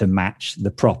game to match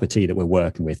the property that we're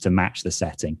working with, to match the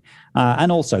setting.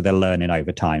 And also they're learning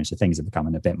over time, so things are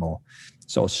becoming a bit more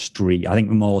sort of I think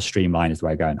more streamlined is the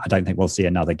way we're going. I don't think we'll see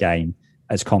another game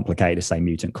as complicated as, say,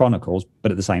 Mutant Chronicles,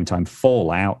 but at the same time,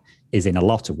 Fallout is in a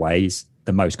lot of ways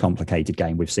the most complicated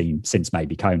game we've seen since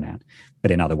maybe Conan,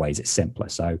 but in other ways it's simpler.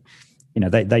 So,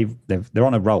 they're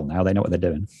on a roll now. They know what they're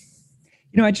doing.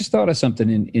 I just thought of something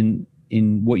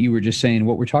in what you were just saying,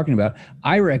 what we're talking about.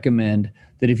 I recommend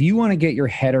that if you want to get your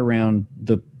head around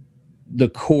the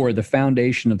core, the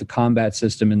foundation of the combat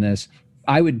system in this,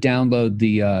 I would download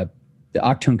the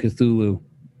Achtung Cthulhu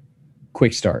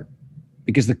Quick Start.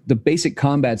 Because the basic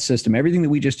combat system, everything that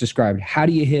we just described, how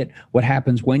do you hit, what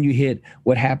happens when you hit,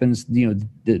 what happens, the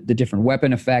different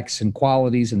weapon effects and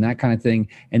qualities and that kind of thing,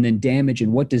 and then damage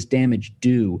and what does damage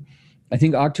do. I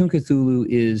think Achtung Cthulhu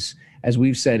is, as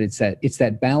we've said, it's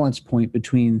that balance point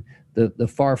between the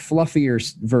far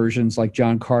fluffier versions like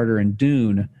John Carter and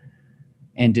Dune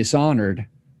and Dishonored,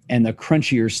 and the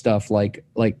crunchier stuff like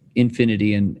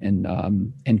Infinity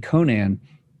and Conan.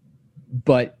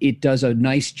 But it does a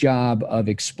nice job of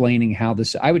explaining how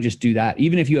this. I would just do that,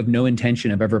 even if you have no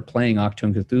intention of ever playing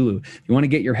Achtung Cthulhu. If you want to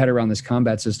get your head around this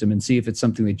combat system and see if it's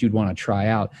something that you'd want to try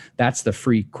out, that's the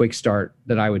free quick start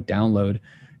that I would download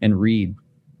and read,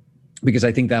 because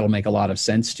I think that'll make a lot of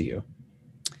sense to you.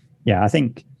 Yeah, I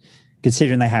think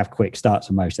considering they have quick starts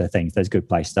on most of the things, there's a good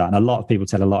place to start. And a lot of people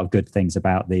tell a lot of good things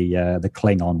about the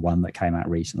Klingon one that came out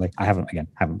recently. I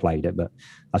haven't played it, but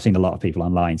I've seen a lot of people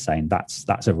online saying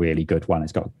that's a really good one.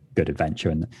 It's got good adventure,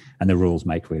 and the rules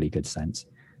make really good sense.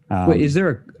 Wait, is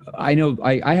there I know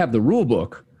I have the rule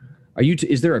book.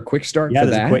 Is there a quick start for that? Yeah,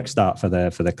 there's a quick start for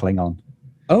the Klingon.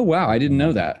 Oh, wow. I didn't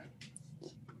know that.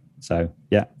 So,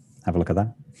 yeah, have a look at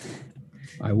that.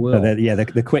 I will. So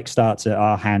the quick starts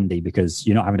are handy, because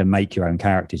you're not having to make your own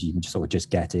characters. You can just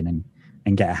get in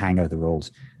and get a hang of the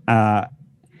rules. And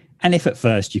if at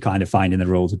first you kind of finding the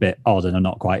rules a bit odd and are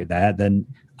not quite there, then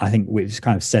I think we've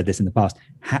kind of said this in the past,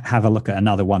 have a look at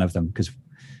another one of them. Because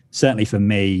certainly for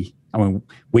me,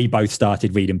 we both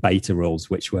started reading beta rules,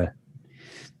 which were,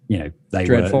 they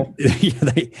dreadful.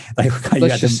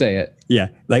 Let's just say it. Yeah,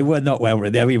 they were not well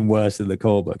written. They were even worse than the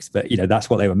core books. But that's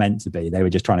what they were meant to be. They were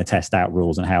just trying to test out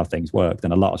rules and how things worked,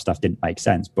 and a lot of stuff didn't make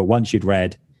sense. But once you'd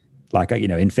read,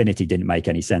 Infinity didn't make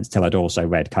any sense till I'd also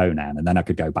read Conan, and then I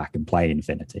could go back and play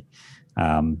Infinity.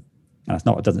 And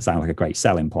it doesn't sound like a great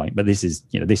selling point, but this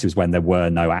was when there were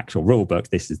no actual rule books.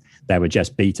 There were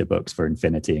just beta books for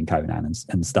Infinity and Conan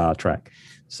and Star Trek.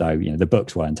 So the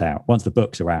books weren't out. Once the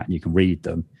books are out and you can read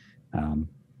them,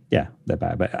 they're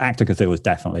better. But Achtung Cthulhu was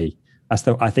definitely. I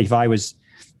think if I was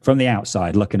from the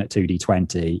outside looking at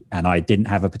 2D20 and I didn't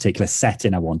have a particular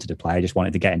setting I wanted to play, I just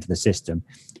wanted to get into the system.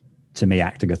 To me,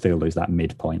 Achtung Cthulhu is that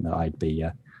midpoint that I'd be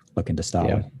looking to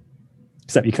start with.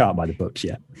 Except you can't buy the books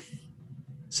yet.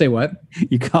 Say what?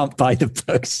 You can't buy the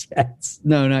books yet.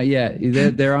 No, not yet.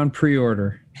 They're on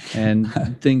pre-order. and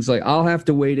things like, I'll have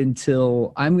to wait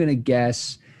until, I'm going to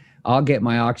guess, I'll get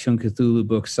my Achtung Cthulhu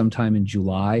book sometime in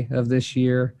July of this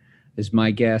year is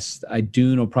my guess.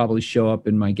 Dune will probably show up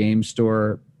in my game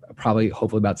store probably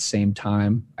hopefully about the same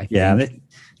time, I think. Yeah,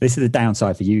 this is the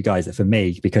downside for you guys. That for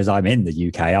me, because I'm in the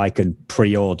UK, I can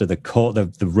pre-order the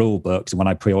rule books, and when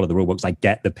I pre-order the rule books, I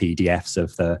get the PDFs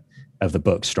of the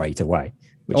book straight away.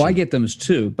 I get them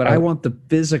too, but I want the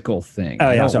physical thing.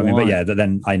 Oh yeah, but yeah,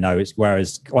 then I know it's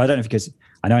whereas. Well, I don't know because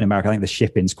I know in America, I think the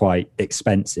shipping's quite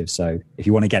expensive. So if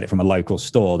you want to get it from a local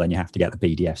store, then you have to get the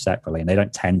PDF separately, and they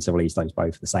don't tend to release those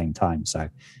both at the same time. So,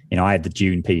 I had the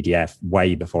Dune PDF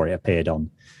way before it appeared on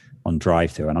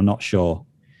Drive-Thru, and I'm not sure.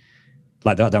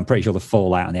 Like, I'm pretty sure the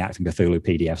Fallout and the Achtung Cthulhu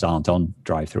PDFs aren't on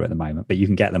Drive-Thru at the moment, but you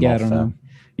can get them off.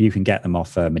 You can get them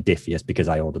off Modiphius because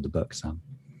I ordered the books.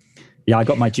 Yeah, I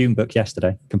got my Dune book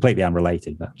yesterday. Completely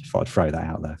unrelated, but just thought I'd throw that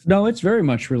out there. No, it's very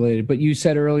much related. But you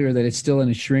said earlier that it's still in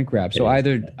a shrink wrap. So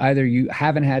either you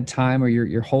haven't had time, or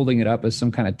you're holding it up as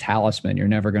some kind of talisman. You're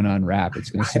never going to unwrap.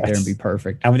 It's going to sit there and be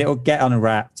perfect. I mean, it'll get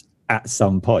unwrapped at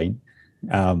some point.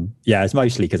 It's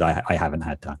mostly because I haven't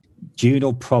had time. Dune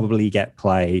will probably get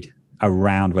played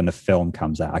around when the film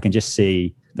comes out. I can just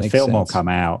see the film will come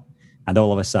out, and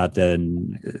all of a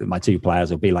sudden, my two players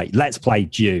will be like, "Let's play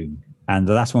Dune." And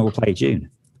that's when we'll play Dune.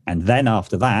 And then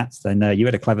after that, you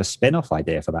had a clever spin-off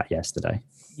idea for that yesterday.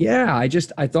 Yeah,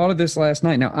 I thought of this last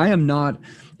night. Now, I am not,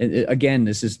 again,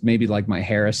 this is maybe like my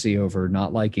heresy over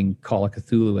not liking Call of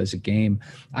Cthulhu as a game.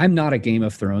 I'm not a Game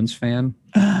of Thrones fan.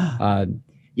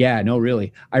 No,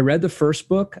 really. I read the first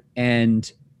book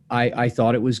and I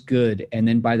thought it was good. And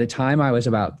then by the time I was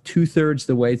about 2/3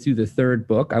 the way through the third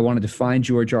book, I wanted to find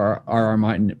George R.R.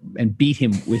 Martin and beat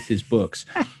him with his books.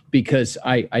 Because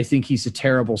I think he's a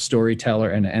terrible storyteller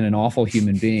and an awful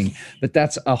human being. But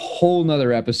that's a whole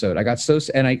nother episode. I got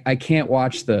and I can't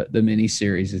watch the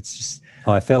miniseries. It's just,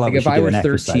 I feel like if I were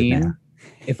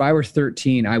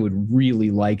 13, I would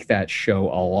really like that show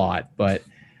a lot, but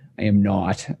I am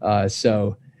not.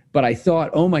 But I thought,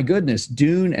 oh my goodness,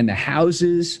 Dune and the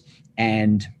houses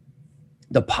and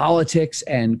the politics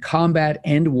and combat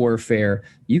and warfare,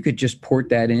 you could just port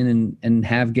that in and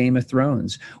have Game of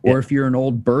Thrones. Or if you're an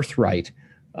old Birthright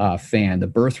fan, the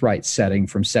Birthright setting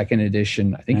from second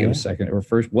edition, I think it was second or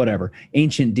first, whatever,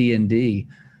 ancient D&D,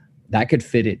 that could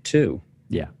fit it too.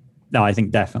 Yeah. No, I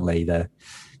think definitely the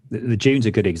Dune's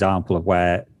a good example of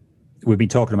where we've been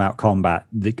talking about combat.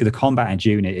 The combat in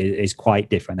Dune is quite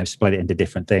different. They've split it into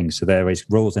different things. So there is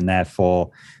rules in there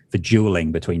for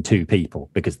dueling between two people,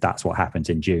 because that's what happens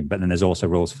in Dune. But then there's also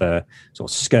rules for sort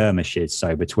of skirmishes,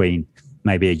 so between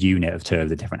maybe a unit of two of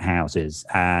the different houses,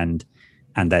 and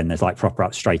then there's like proper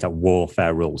straight up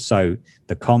warfare rules. So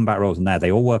the combat rules in there,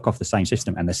 they all work off the same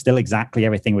system, and there's still exactly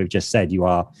everything we've just said.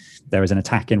 There is an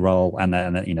attacking role, and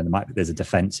then there's a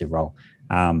defensive role.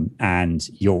 And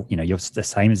you're the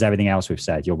same as everything else we've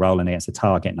said. You're rolling against a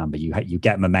target number. You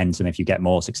get momentum if you get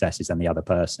more successes than the other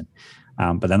person.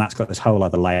 But then that's got this whole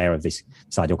other layer of this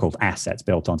idea called assets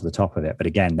built onto the top of it. But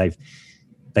again,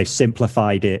 they've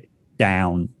simplified it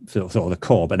down to sort of the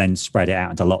core, but then spread it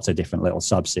out into lots of different little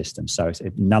subsystems. So it's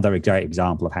another great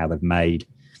example of how they've made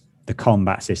the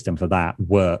combat system for that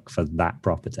work for that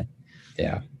property.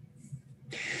 Yeah.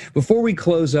 Before we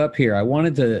close up here, I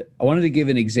wanted to give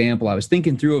an example. I was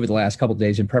thinking through over the last couple of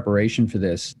days in preparation for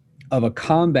this of a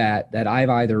combat that I've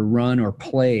either run or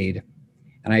played,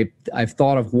 and I've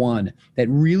thought of one that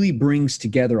really brings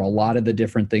together a lot of the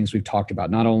different things we've talked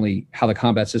about, not only how the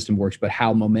combat system works, but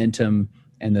how momentum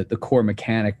and the core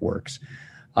mechanic works.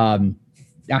 Now,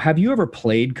 have you ever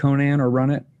played Conan or run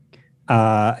it?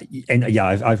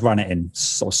 I've run it in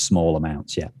sort of small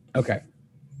amounts, yeah. Okay.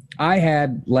 I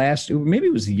had maybe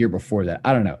it was the year before that.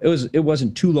 I don't know. It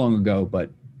wasn't too long ago, but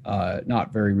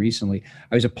not very recently.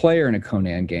 I was a player in a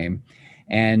Conan game,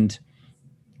 and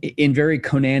in very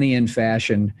Conanian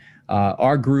fashion,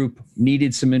 our group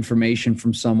needed some information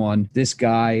from someone. This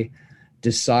guy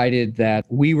decided that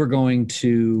we were going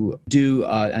to do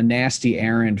a nasty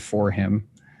errand for him,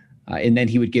 and then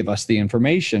he would give us the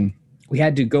information. We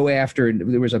had to go after,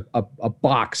 there was a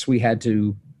box we had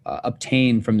to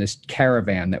obtain from this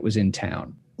caravan that was in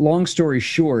town. Long story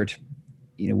short,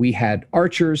 we had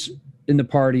archers in the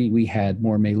party. We had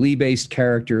more melee-based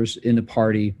characters in the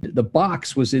party. The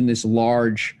box was in this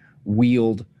large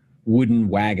wheeled wooden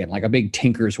wagon, like a big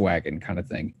tinker's wagon kind of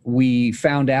thing. We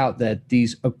found out that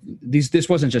this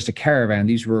wasn't just a caravan.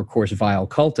 These were, of course, vile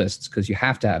cultists, because you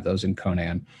have to have those in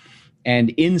Conan. And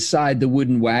inside the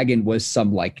wooden wagon was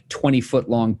some like 20-foot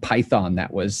long python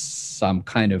that was some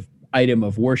kind of item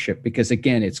of worship, because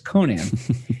again, it's Conan.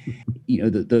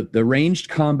 the ranged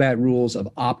combat rules of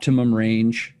optimum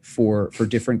range for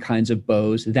different kinds of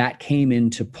bows, that came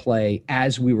into play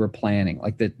as we were planning.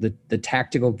 Like the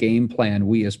tactical game plan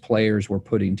we as players were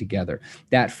putting together,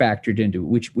 that factored into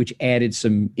which added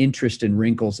some interest and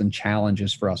wrinkles and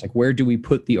challenges for us. Like, where do we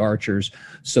put the archers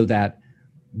so that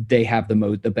they have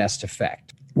the best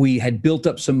effect? We had built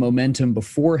up some momentum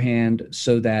beforehand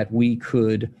so that we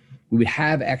would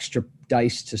have extra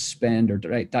dice to spend, or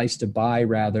dice to buy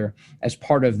rather, as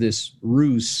part of this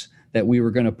ruse that we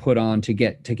were going to put on to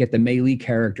get the melee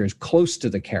characters close to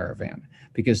the caravan,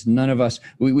 because none of us,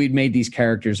 we'd made these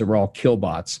characters that were all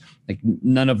killbots. Like,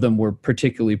 none of them were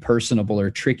particularly personable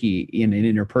or tricky in an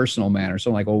interpersonal manner.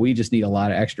 So I'm like, well, we just need a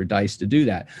lot of extra dice to do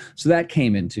that. So that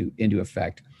came into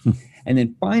effect. And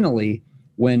then finally,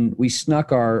 when we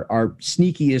snuck our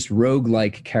sneakiest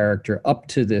roguelike character up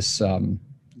to this,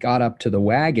 got up to the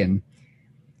wagon,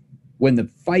 when the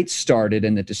fight started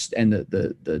and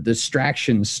the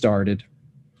distractions started,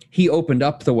 he opened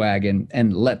up the wagon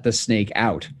and let the snake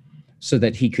out so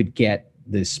that he could get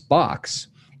this box.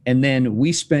 And then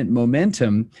we spent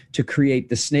momentum to create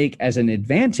the snake as an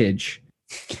advantage,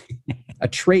 a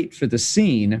trait for the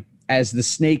scene, as the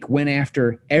snake went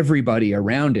after everybody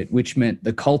around it, which meant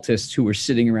the cultists who were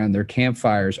sitting around their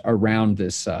campfires around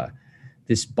this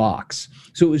box.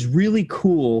 So it was really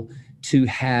cool to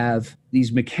have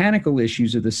these mechanical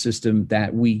issues of the system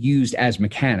that we used as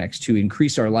mechanics to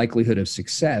increase our likelihood of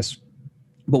success.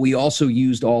 But we also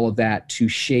used all of that to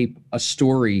shape a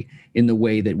story in the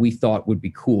way that we thought would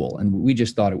be cool. And we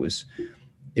just thought it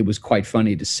was quite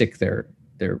funny to sick their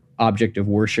object of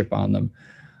worship on them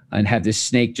and have this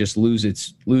snake just lose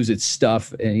its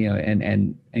stuff,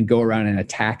 and go around and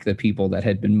attack the people that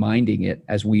had been minding it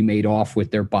as we made off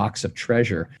with their box of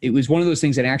treasure. It was one of those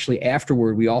things that actually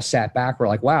afterward we all sat back, we're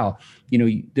like, wow,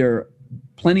 there are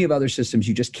plenty of other systems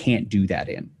you just can't do that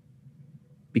in,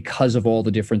 because of all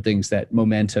the different things that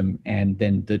momentum and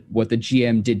then what the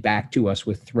GM did back to us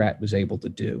with threat was able to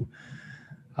do.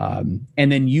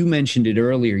 And then you mentioned it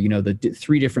earlier, the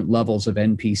three different levels of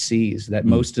NPCs, that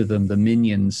most of them, the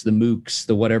minions, the mooks,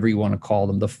 the whatever you want to call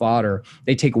them, the fodder,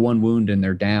 they take one wound and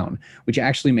they're down, which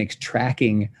actually makes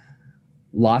tracking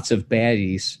lots of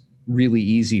baddies really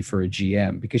easy for a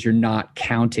GM, because you're not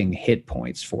counting hit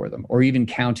points for them, or even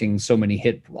counting so many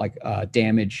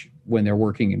damage when they're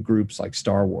working in groups like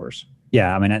Star Wars.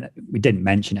 Yeah, I mean, we didn't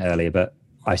mention it earlier, but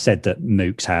I said that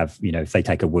mooks have, if they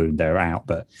take a wound, they're out.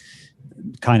 But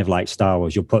kind of like Star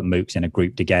Wars, you'll put mooks in a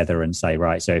group together and say,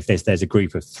 right, so if there's a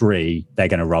group of 3, they're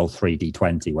going to roll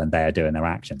 3d20 when they're doing their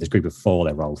action. There's a group of 4,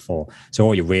 they roll 4. So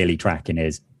all you're really tracking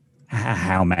is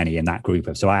how many in that group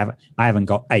of. So I haven't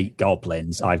got 8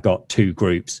 goblins. I've got 2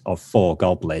 groups of 4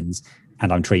 goblins,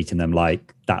 and I'm treating them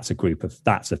like that group of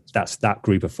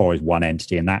 4 is one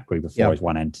entity, and that group of 4 is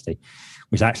one entity,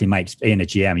 which actually makes, in a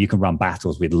GM, you can run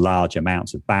battles with large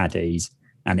amounts of baddies,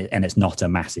 and it's not a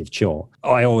massive chore.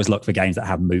 I always look for games that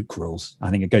have mook rules.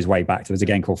 I think it goes way back. There was a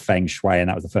game called Feng Shui, and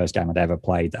that was the first game I'd ever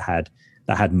played that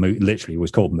had mook, literally was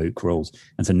called mook rules.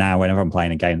 And so now whenever I'm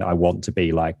playing a game that I want to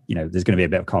be like, there's going to be a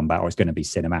bit of combat or it's going to be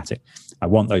cinematic, I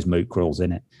want those mook rules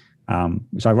in it.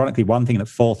 Which ironically, one thing that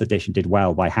 4th edition did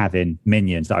well by having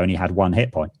minions that only had 1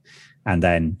 hit point, and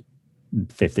then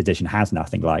 5th edition has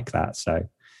nothing like that. So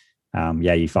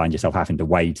you find yourself having to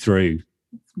wade through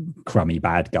crummy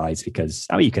bad guys, because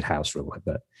you could house rule it,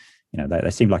 but they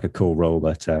seemed like a cool rule,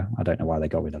 but I don't know why they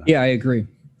got rid of that. Yeah, I agree.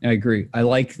 I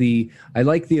like the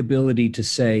ability to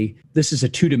say this is a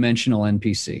 2-dimensional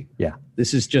NPC. Yeah,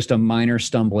 this is just a minor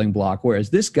stumbling block, whereas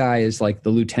this guy is like the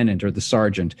lieutenant or the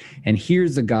sergeant, and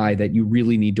here's the guy that you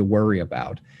really need to worry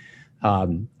about.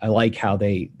 I like how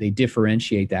they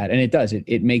differentiate that, and it does.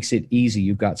 It makes it easy.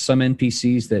 You've got some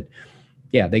NPCs that,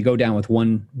 they go down with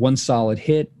one solid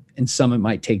hit, and some it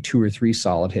might take 2 or 3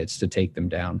 solid hits to take them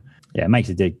down. Yeah, it makes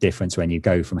a big difference when you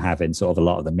go from having sort of a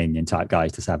lot of the minion type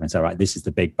guys to having, so right, this is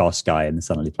the big boss guy, and then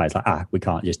suddenly players like, we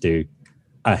can't just do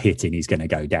a hit and he's going to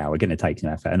go down. We're going to take some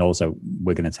effort, and also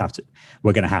we're going to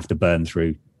have to burn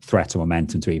through threat or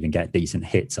momentum to even get decent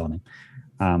hits on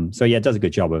him. So it does a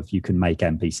good job of, you can make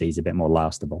NPCs a bit more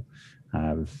lastable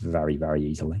very, very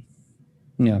easily.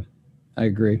 Yeah, I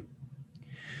agree.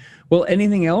 Well,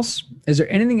 anything else? Is there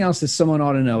anything else that someone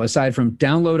ought to know aside from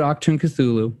download Achtung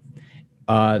Cthulhu,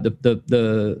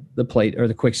 the plate or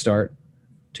the quick start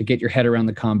to get your head around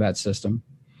the combat system?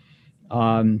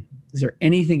 Is there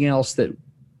anything else that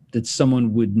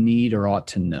someone would need or ought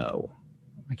to know?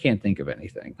 I can't think of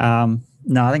anything.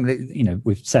 No, I think that,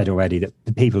 we've said already that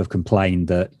the people have complained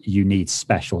that you need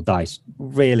special dice.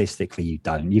 Realistically, you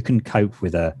don't. You can cope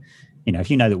with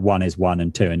if you know that 1 is 1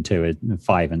 and 2 and 2 and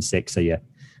 5 and 6 are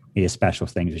He has special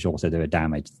things which also do a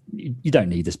damage. You don't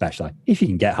need the special. If you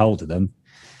can get hold of them,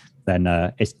 then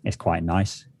it's quite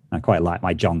nice. I quite like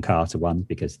my John Carter ones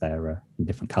because they're in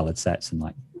different colored sets and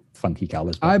like funky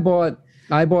colors. I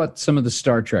bought some of the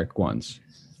Star Trek ones.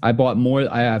 I bought more.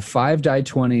 I have 5 die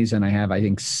 20s and I have, I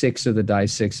think, 6 of the die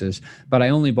 6s, but I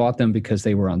only bought them because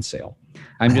they were on sale.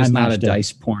 I'm just not a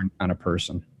dice porn kind of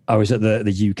person. I was at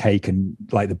the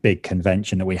UK, like the big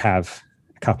convention that we have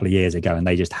a couple of years ago, and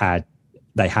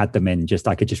they had them in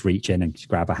I could just reach in and just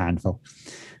grab a handful.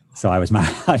 So I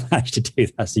managed to do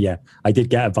that. So yeah, I did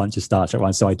get a bunch of Star Trek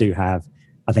ones. So I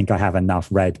think I have enough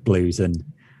red, blue, and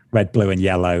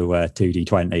yellow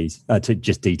 2D20s, to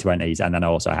just D20s, and then I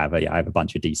also have a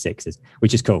bunch of D6s,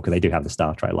 which is cool because they do have the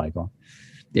Star Trek logo on.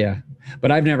 Yeah,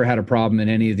 but I've never had a problem in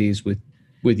any of these with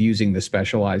using the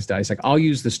specialized dice. Like I'll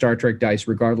use the Star Trek dice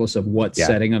regardless of what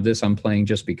setting of this I'm playing,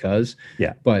 just because.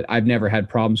 Yeah. But I've never had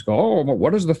problems go, oh,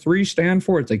 what does the 3 stand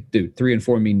for? It's like, dude, 3 and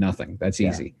 4 mean nothing. That's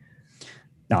easy.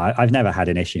 No, I've never had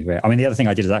an issue with it. I mean, the other thing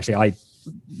I did is actually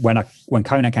when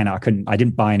Conan came out, I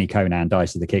didn't buy any Conan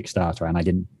dice as the Kickstarter, and I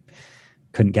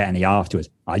couldn't get any afterwards.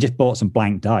 I just bought some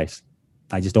blank dice.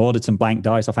 I just ordered some blank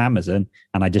dice off Amazon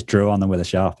and I just drew on them with a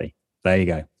Sharpie. There you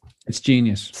go. It's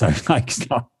genius. So like,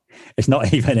 it's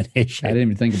not even an issue. I didn't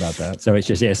even think about that. So it's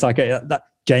just, it's like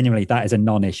genuinely, that is a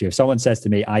non-issue. If someone says to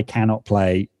me, I cannot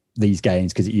play these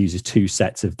games because it uses 2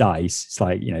 sets of dice, it's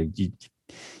like, your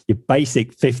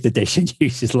basic 5th edition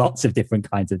uses lots of different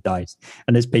kinds of dice.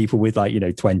 And there's people with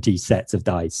 20 sets of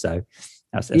dice. So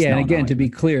that's and again, to be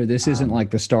clear, this isn't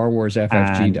like the Star Wars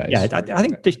FFG dice. Yeah, I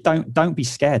think just don't be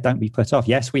scared. Don't be put off.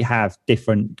 Yes, we have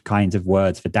different kinds of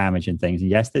words for damage and things. And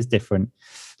yes, there's different,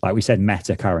 like we said,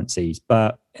 meta currencies.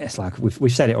 But it's like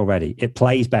we've said it already. It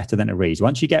plays better than it reads.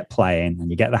 Once you get playing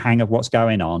and you get the hang of what's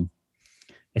going on,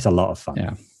 it's a lot of fun.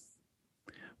 Yeah.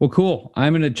 Well, cool.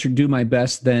 I'm going to do my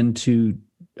best then to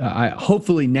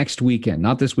hopefully next weekend,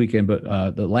 not this weekend, but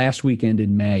the last weekend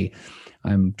in May.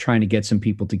 I'm trying to get some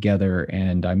people together,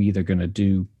 and I'm either going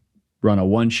to run a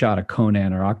one-shot of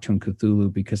Conan or Achtung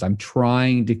Cthulhu, because I'm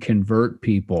trying to convert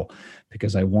people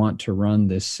because I want to run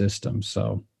this system.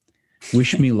 So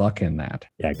wish me luck in that.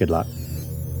 Yeah, good luck.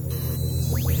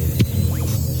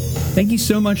 Thank you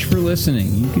so much for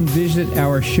listening. You can visit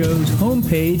our show's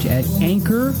homepage at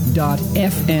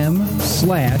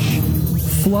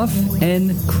anchor.fm/Fluff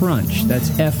and Crunch. That's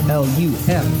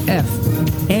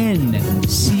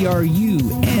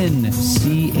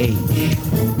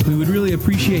FLUFFNCRUNCH. We would really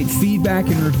appreciate feedback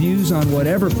and reviews on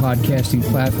whatever podcasting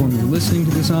platform you're listening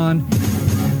to this on.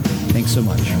 Thanks so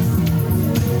much.